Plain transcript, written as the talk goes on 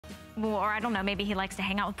or I don't know, maybe he likes to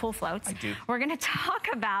hang out with pool floats. I do. We're gonna talk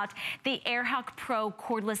about the AirHawk Pro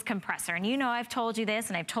cordless compressor. And you know I've told you this,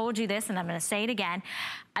 and I've told you this, and I'm gonna say it again.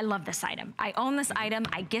 I love this item. I own this item.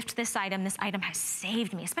 I gift this item. This item has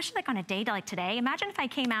saved me, especially like on a day like today. Imagine if I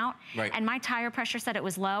came out and my tire pressure said it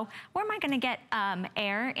was low. Where am I gonna get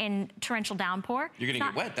air in torrential downpour? You're gonna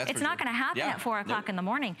get wet, that's for It's not sure. gonna happen at 4 o'clock in the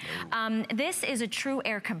morning. This is a true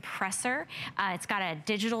air compressor. It's got a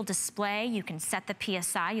digital display. You can set the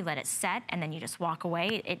PSI, you let it set, and then you just walk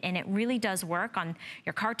away. And it really does work on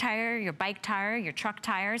your car tire, your bike tire, your truck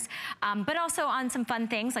tires, but also on some fun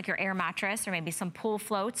things like your air mattress or maybe some pool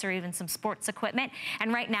floats or even some sports equipment.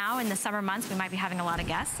 And right now in the summer months, we might be having a lot of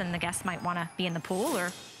guests, and the guests might want to be in the pool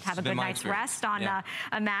or have a good night's rest on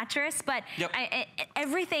a mattress. But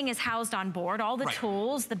everything is housed on board, all the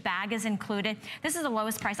tools, the bag is included. This is the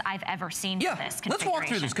lowest price I've ever seen for this configuration. Let's walk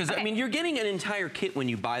through this, because I mean, you're getting an entire kit when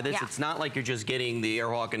you buy this. It's not like you're just getting the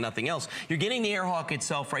AirHawk and nothing else. You're getting the AirHawk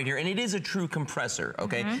itself right here, and it is a true compressor,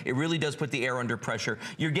 okay? It really does put the air under pressure.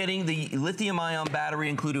 You're getting the lithium-ion battery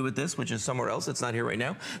included with this, which is somewhere else. It's not here right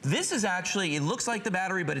now. This is actually, it looks like the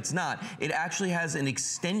battery, but it's not. It actually has an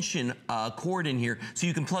extension cord in here, so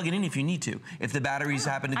you can plug it in if you need to. If the batteries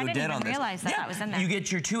happen to go dead on this. I didn't even realize that was in there. You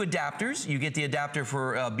get your 2 adapters. You get the adapter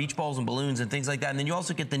for beach balls and balloons and things like that. And then you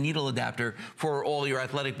also get the needle adapter for all your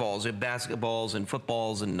athletic balls, basketballs and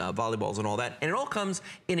footballs and volleyballs and all that. And it all comes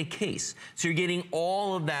in a case. So you're getting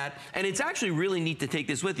all of that. And it's actually really neat to take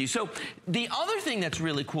this with you. So the other thing that's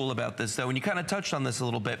really cool about this, though, and you kind of touched on this a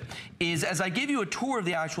little bit, is as I give you a tour of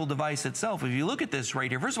the actual device itself, if you look at this right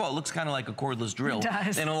here, first of all, it looks kind of like a cordless drill. It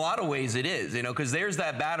does. In a lot of ways it is, you know, because there's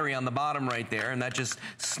that battery on the bottom right there, and that just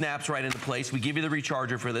snaps right into place. We give you the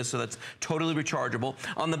recharger for this, so that's totally rechargeable.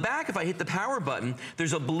 On the back, if I hit the power button,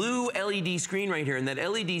 there's a blue LED screen right here, and that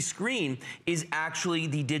LED screen is actually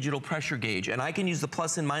the digital pressure gauge, and I can use the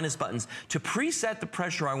plus and minus buttons to preset the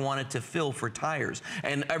pressure I want it to fill for tires.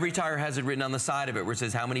 And every tire has it written on the side of it where it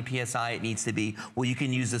says how many PSI it needs to be. Well, you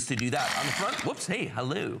can use this to do that. On the front, whoops, hey,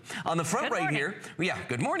 hello. On the front right here,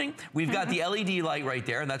 good morning. We've got the LED light right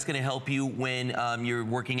there, and that's gonna help you when you're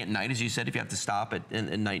working at night, as you said, if you have to stop at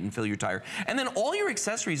night and fill your tire. And then all your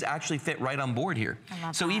accessories actually fit right on board here.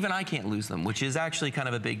 So even I can't lose them, which is actually kind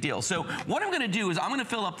of a big deal. So what I'm gonna do is I'm gonna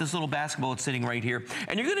fill up this little basketball that's sitting right here,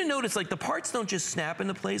 and you're gonna notice like the parts don't just snap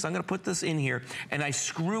into place. I'm gonna put this in here and I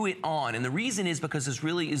screw it on. And the reason is because this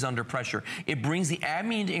really is under pressure. It brings the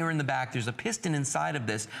ambient air in the back. There's a piston inside of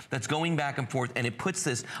this that's going back and forth, and it puts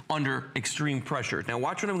this under extreme pressure. Now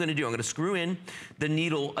watch what I'm gonna do. I'm gonna screw in the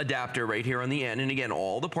needle adapter right here on the end. And again,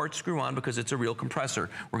 all the parts screw on because it's a real compressor.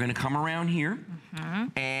 We're gonna come around here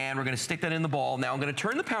and we're gonna stick that in the ball. Now I'm gonna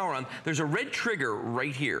turn the power on. There's a red trigger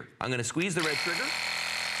right here. I'm gonna squeeze the red trigger. And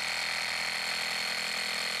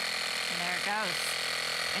there it goes.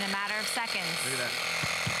 In a matter of seconds. Look at that.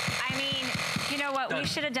 I mean, you know what? We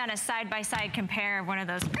should have done a side-by-side compare of one of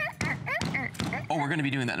those. Oh, we're gonna be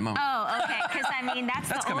doing that in a moment. Oh, okay, because I mean, that's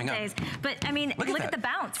the old days. But I mean, look at the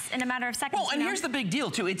bounce in a matter of seconds. Well, and here's the big deal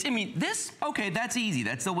too. I mean, this, okay, that's easy.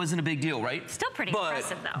 That still wasn't a big deal, right? Still pretty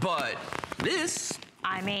impressive though. But this,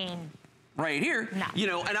 I mean, right here, you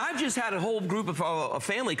know, and I've just had a whole group of a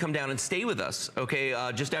family come down and stay with us, okay,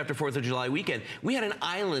 just after 4th of July weekend. We had an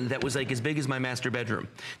island that was like as big as my master bedroom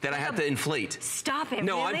that I had to inflate. Stop it,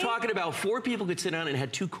 No, really? I'm talking about 4 people could sit down and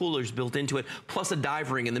had 2 coolers built into it, plus a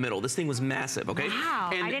dive ring in the middle. This thing was massive, okay? Wow,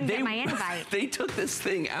 and I didn't get my invite. They took this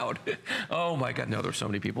thing out. Oh my God, no, there were so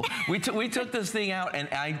many people. We took this thing out, and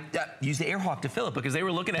I used the AirHawk to fill it because they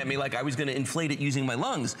were looking at me like I was gonna inflate it using my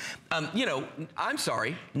lungs. You know, I'm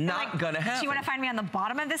sorry, not gonna happen. Do you wanna find me on the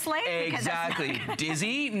bottom of this lake? Exactly.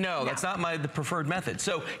 Dizzy? No, that's not the preferred method.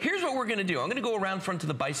 So here's what we're gonna do. I'm gonna go around front to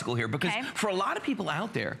the bicycle here because for a lot of people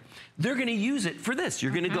out there, they're gonna use it for this.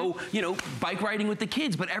 You're gonna go, you know, bike riding with the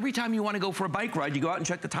kids, but every time you wanna go for a bike ride, you go out and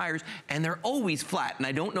check the tires, and they're always flat. And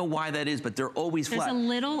I don't know why that is, but they're always flat. There's a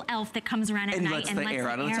little elf that comes around at night and lets the air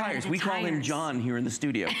out of the tires. We call him John here in the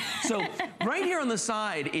studio. So right here on the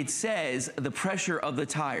side, it says the pressure of the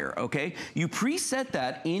tire, okay? You preset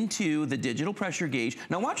that into the digital pressure gauge.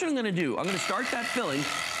 Now watch what I'm gonna do. I'm gonna start that filling.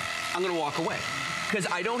 I'm gonna walk away, because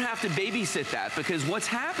I don't have to babysit that, because what's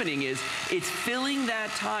happening is it's filling that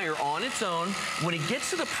tire on its own. When it gets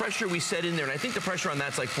to the pressure we set in there, and I think the pressure on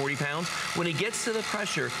that's like 40 pounds, when it gets to the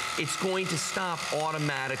pressure, it's going to stop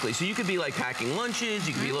automatically. So you could be like packing lunches,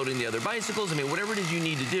 you could be loading the other bicycles, I mean, whatever it is you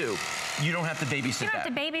need to do, you don't have to babysit that. You don't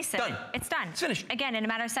have to babysit. Done. It's done. It's finished. Again, in a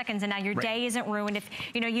matter of seconds, and now your day isn't ruined. If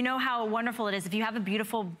you know how wonderful it is if you have a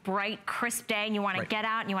beautiful, bright, crisp day and you want to get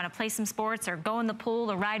out and you want to play some sports or go in the pool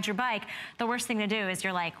or ride your bike, the worst thing to do do is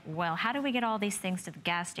you're like, well, how do we get all these things to the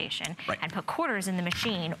gas station and put quarters in the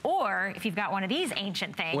machine? Or if you've got one of these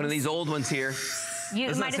ancient things. One of these old ones here.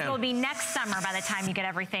 You might as well be next summer by the time you get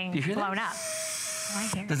everything blown up.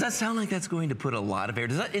 Does that sound like that's going to put a lot of air?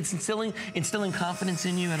 Does that, it's instilling confidence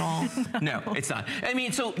in you at all? No, it's not. I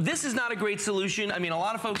mean, so this is not a great solution. I mean, a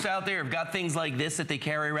lot of folks out there have got things like this that they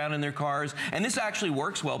carry around in their cars, and this actually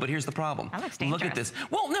works well, but here's the problem. That looks dangerous. Look at this.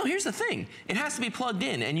 Well, no, here's the thing. It has to be plugged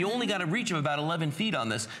in, and you only got a reach of about 11 feet on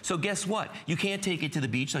this. So guess what? You can't take it to the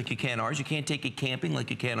beach like you can ours. You can't take it camping like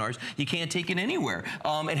you can ours. You can't take it anywhere.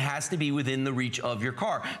 It has to be within the reach of your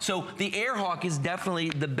car. So the AirHawk is definitely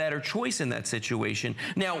the better choice in that situation.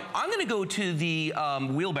 Now, I'm going to go to the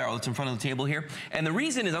wheelbarrow that's in front of the table here, and the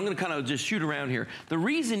reason is, I'm going to kind of just shoot around here. The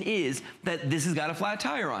reason is that this has got a flat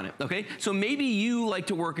tire on it, okay? So maybe you like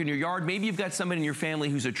to work in your yard. Maybe you've got somebody in your family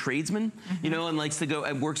who's a tradesman, you know, and likes to go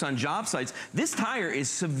and works on job sites. This tire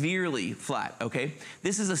is severely flat, okay?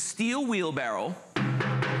 This is a steel wheelbarrow.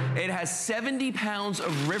 It has 70 pounds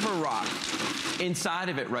of river rock inside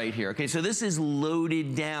of it right here. Okay, so this is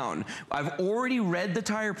loaded down. I've already read the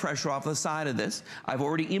tire pressure off the side of this. I've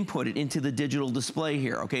already inputted into the digital display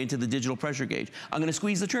here, okay, into the digital pressure gauge. I'm gonna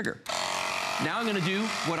squeeze the trigger. Now I'm gonna do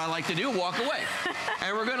what I like to do, walk away.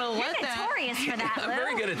 And we're gonna let that— You're notorious for that, Lou. I'm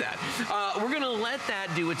very good at that. We're gonna let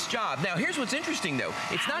that do its job. Now, here's what's interesting though.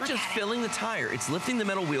 It's not just filling the tire, it's lifting the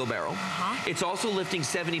metal wheelbarrow. It's also lifting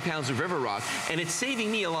 70 pounds of river rock, and it's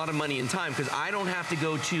saving me a lot of money and time because I don't have to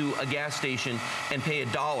go to a gas station and pay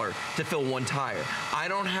 $1 to fill one tire. I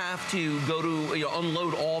don't have to go to, you know,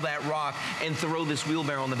 unload all that rock and throw this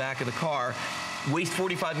wheelbarrow in the back of the car, waste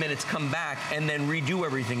 45 minutes, come back, and then redo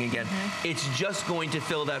everything again. It's just going to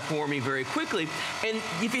fill that for me very quickly. And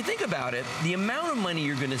if you think about it, the amount of money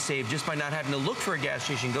you're gonna save just by not having to look for a gas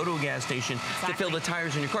station, go to a gas station to fill the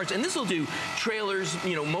tires in your cars. And this will do trailers,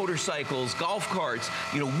 you know, motorcycles, golf carts,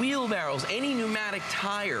 you know, wheelbarrows, any pneumatic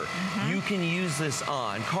tire, you can use this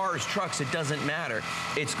on. Cars, trucks, it doesn't matter.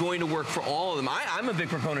 It's going to work for all of them. I'm a big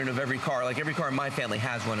proponent of every car. Like every car in my family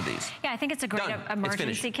has one of these. Yeah, I think it's a great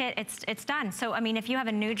emergency kit. It's done. So, I mean, if you have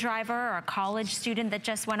a new driver or a college student that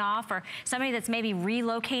just went off, or somebody that's maybe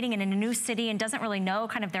relocating in a new city and doesn't really know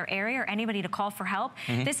kind of their area or anybody to call for help,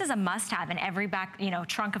 this is a must-have in every back, you know,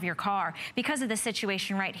 trunk of your car because of the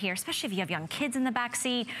situation right here, especially if you have young kids in the back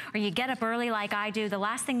seat or you get up early like I do. The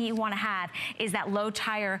last thing you want to have is that low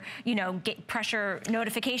tire, you know, pressure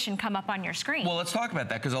notification come up on your screen. Well, let's talk about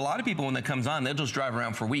that because a lot of people, when that comes on, they'll just drive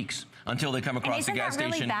around for weeks until they come across the gas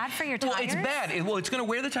station. Isn't that really bad for your tires? Well, it's bad. Well, it's going to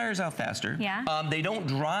wear the tires out faster. Yeah. They don't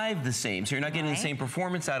drive the same, so you're not getting the same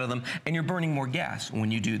performance out of them, and you're burning more gas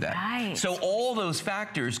when you do that. Right. So all those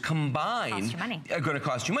factors combined are going to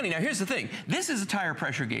cost you money. Now, here's the thing. This is a tire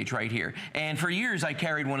pressure gauge right here, and for years I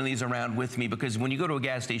carried one of these around with me because when you go to a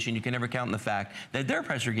gas station, you can never count on the fact that their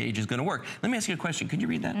pressure gauge is going to work. Let me ask you a question. Could you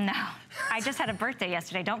read that? No. I just had a birthday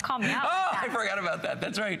yesterday. Don't call me out. Oh, I forgot about that.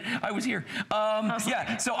 That's right. I was here.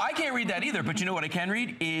 Yeah, so I can't read that either, but you know what I can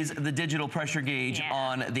read is the digital pressure gauge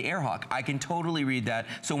on the AirHawk. I can totally read that.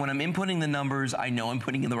 So when I'm inputting the numbers, I know I'm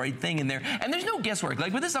putting in the right thing in there. And there's no guesswork.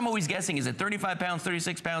 Like with this, I'm always guessing, is it 35 pounds,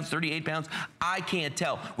 36 pounds, 38 pounds? I can't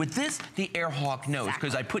tell. With this, the AirHawk knows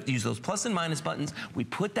because I use those plus and minus buttons. We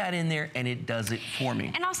put that in there and it does it for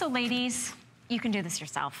me. And also, ladies, you can do this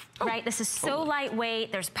yourself, right? This is so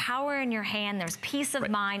lightweight. There's power in your hand. There's peace of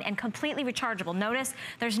mind and completely rechargeable. Notice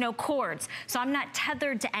there's no cords. So I'm not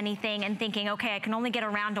tethered to anything and thinking, okay, I can only get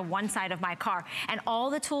around to one side of my car. And all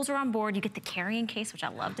the tools are on board. You get the carrying case, which I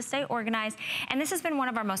love to stay organized. And this has been one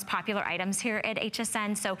of our most popular items here at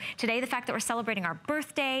HSN. So today, the fact that we're celebrating our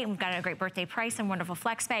birthday, and we've got a great birthday price and wonderful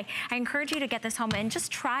flex pay, I encourage you to get this home and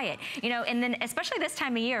just try it. You know, and then especially this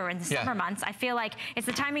time of year in the summer months, I feel like it's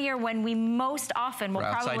the time of year when we most often will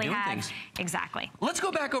probably have exactly. Let's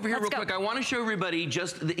go back over here real quick. I want to show everybody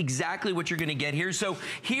just exactly what you're going to get here. So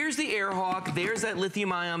here's the AirHawk. There's that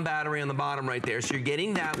lithium-ion battery on the bottom right there. So you're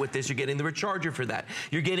getting that with this. You're getting the recharger for that.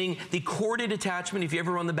 You're getting the corded attachment. If you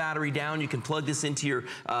ever run the battery down, you can plug this into your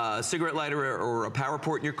cigarette lighter or a power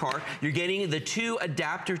port in your car. You're getting the 2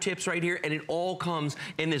 adapter tips right here, and it all comes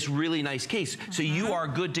in this really nice case. So you are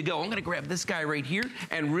good to go. I'm going to grab this guy right here,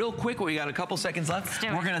 and real quick, we got a couple seconds left.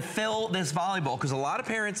 We're going to fill this volleyball because a lot of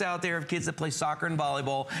parents out there have kids that play soccer and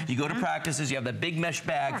volleyball. You go to practices, you have that big mesh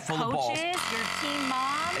bag full of balls. Your team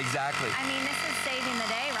mom. Exactly. I mean, this is saving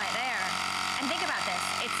the day right there. And think about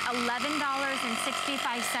this. It's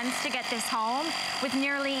 $11.65 to get this home, with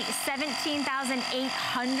nearly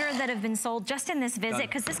 17,800 that have been sold just in this visit,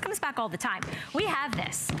 because this comes back all the time. We have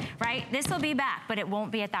this, right? This will be back, but it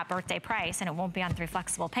won't be at that birthday price, and it won't be on 3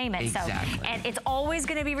 flexible payments. Exactly. So, and it's always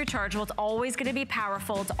gonna be rechargeable, it's always gonna be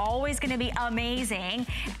powerful, it's always gonna be amazing,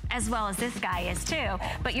 as well as this guy is too.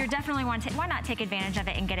 But you're definitely why not take advantage of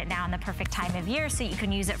it and get it now in the perfect time of year so you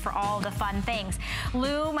can use it for all the fun things.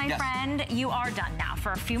 Lou, my friend, you are done now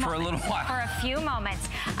for a few moments. For a little while. For a few moments.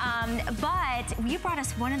 But you brought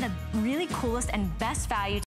us one of the really coolest and best value